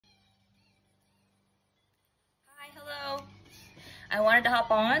I wanted to hop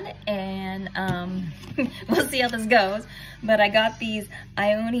on and we'll see how this goes. But I got these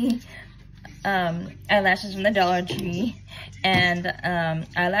Ione eyelashes from the Dollar Tree and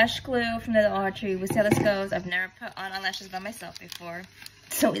eyelash glue from the Dollar Tree. We'll see how this goes. I've never put on eyelashes by myself before,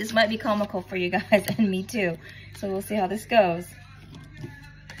 so this might be comical for you guys and me too. So we'll see how this goes.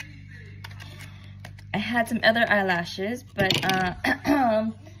 I had some other eyelashes, but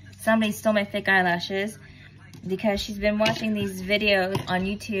somebody stole my fake eyelashes because she's been watching these videos on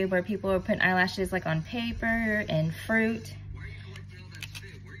YouTube where people are putting eyelashes like on paper and fruit. So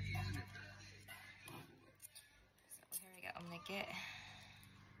here we go. I'm gonna get.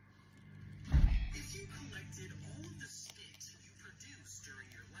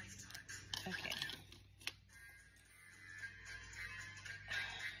 Okay.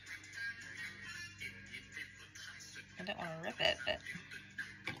 I don't want to rip it, but.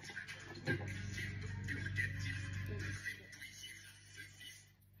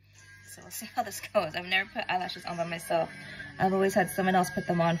 So we'll see how this goes. I've never put eyelashes on by myself. I've always had someone else put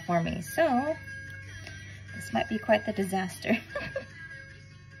them on for me. So this might be quite the disaster.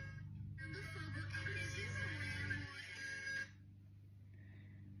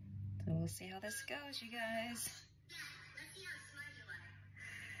 So we'll see how this goes, you guys.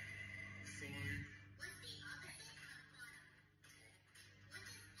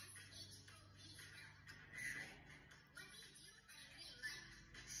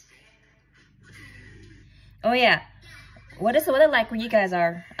 Oh yeah, what is the weather like where you guys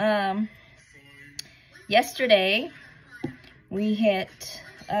are? Yesterday we hit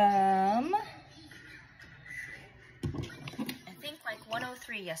I think like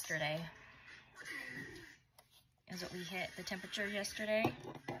 103 yesterday is what we hit the temperature yesterday.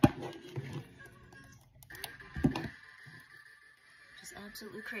 Just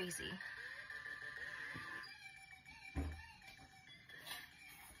absolutely crazy.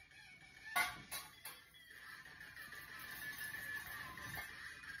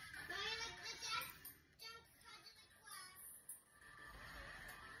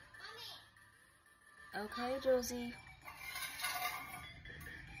 Okay, Josie.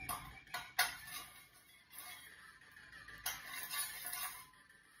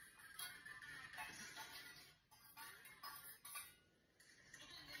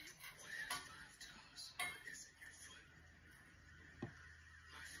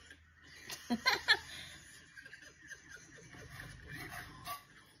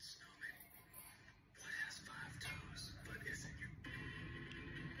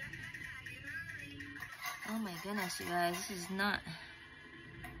 Oh my goodness, you guys, this is not...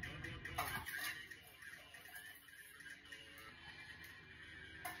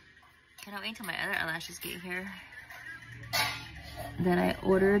 Cannot wait till my other eyelashes get here that I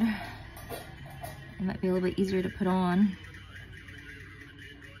ordered. It might be a little bit easier to put on.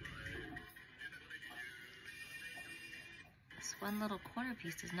 This one little corner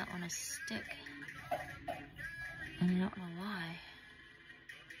piece does not want to stick, and I don't know why.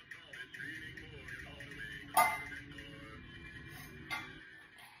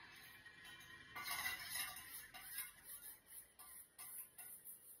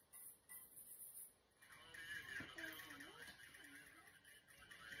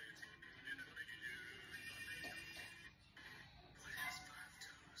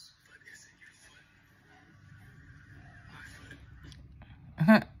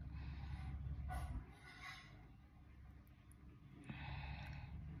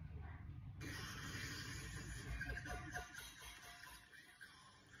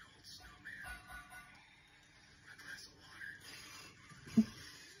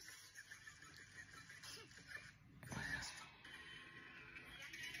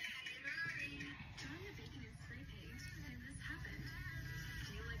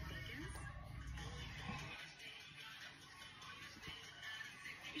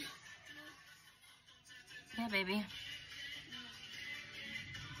 Yeah, baby.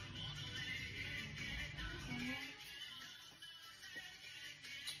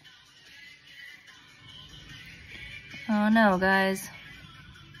 Oh no, guys.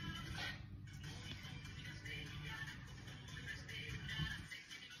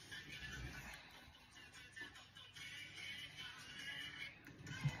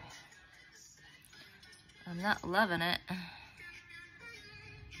 I'm not loving it.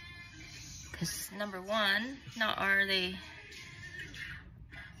 Because number one, not are they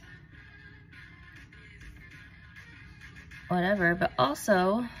whatever, but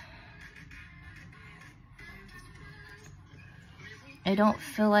also I don't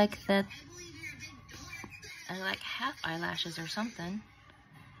feel like that I like half eyelashes or something.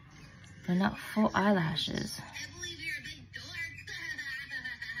 They're not full eyelashes.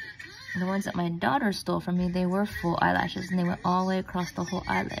 The ones that my daughter stole from me, they were full eyelashes and they went all the way across the whole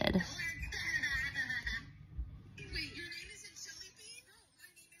eyelid.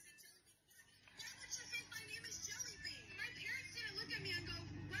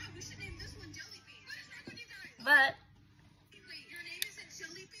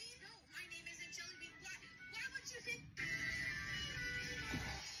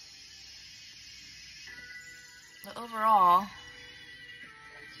 But overall,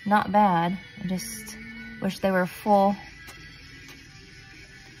 not bad. I just wish they were full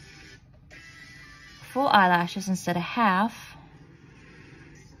eyelashes instead of half.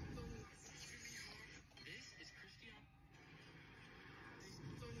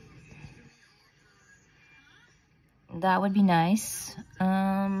 That would be nice.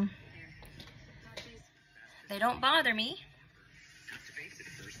 They don't bother me.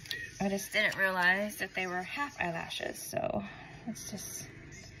 I just didn't realize that they were half eyelashes, so it's just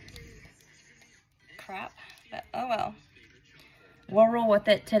crap, but oh well. We'll roll with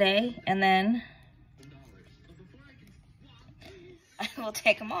it today, and then I will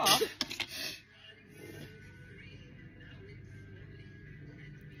take them off.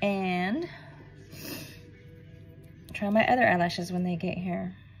 And try my other eyelashes when they get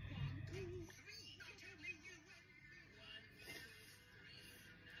here.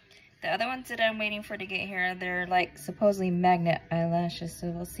 The other ones that I'm waiting for to get here, they're like supposedly magnet eyelashes,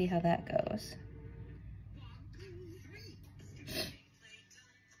 so we'll see how that goes.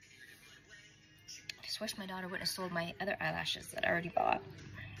 I just wish my daughter wouldn't have sold my other eyelashes that I already bought.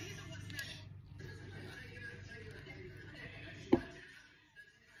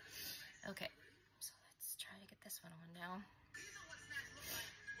 Okay, so let's try to get this one on now.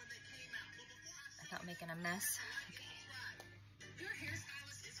 Without making a mess. Okay.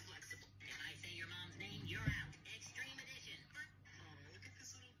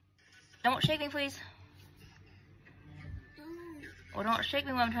 Don't shake me, please. Well, don't shake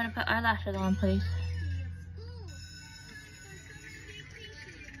me while I'm trying to put eyelashes on, please.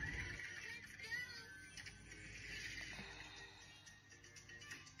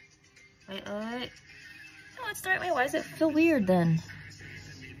 Wait. No, it's the right way. Why does it feel weird then?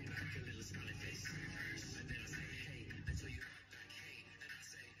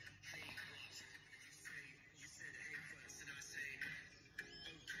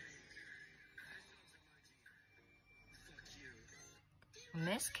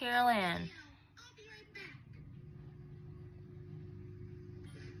 Miss Carol Ann.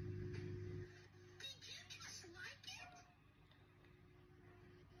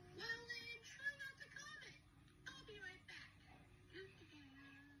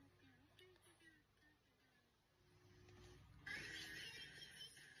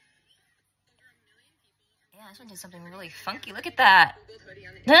 Yeah, this one did something really funky. Look at that.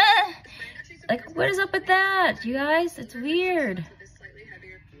 Ah! Like, what is up with that, you guys? It's weird.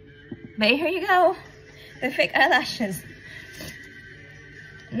 But here you go. The fake eyelashes.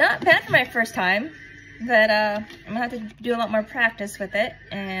 Not bad for my first time. But I'm going to have to do a lot more practice with it.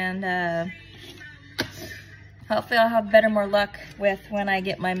 And hopefully I'll have more luck with when I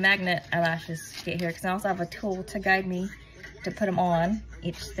get my magnet eyelashes to get here. Because I also have a tool to guide me to put them on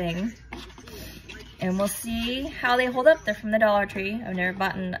each thing. And we'll see how they hold up. They're from the Dollar Tree. I've never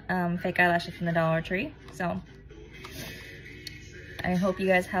bought fake eyelashes from the Dollar Tree. So I hope you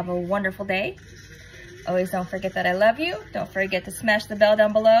guys have a wonderful day. Always don't forget that I love you. Don't forget to smash the bell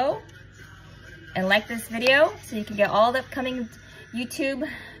down below. And like this video so you can get all the upcoming YouTube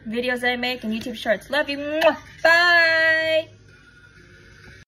videos that I make and YouTube shorts. Love you. Bye.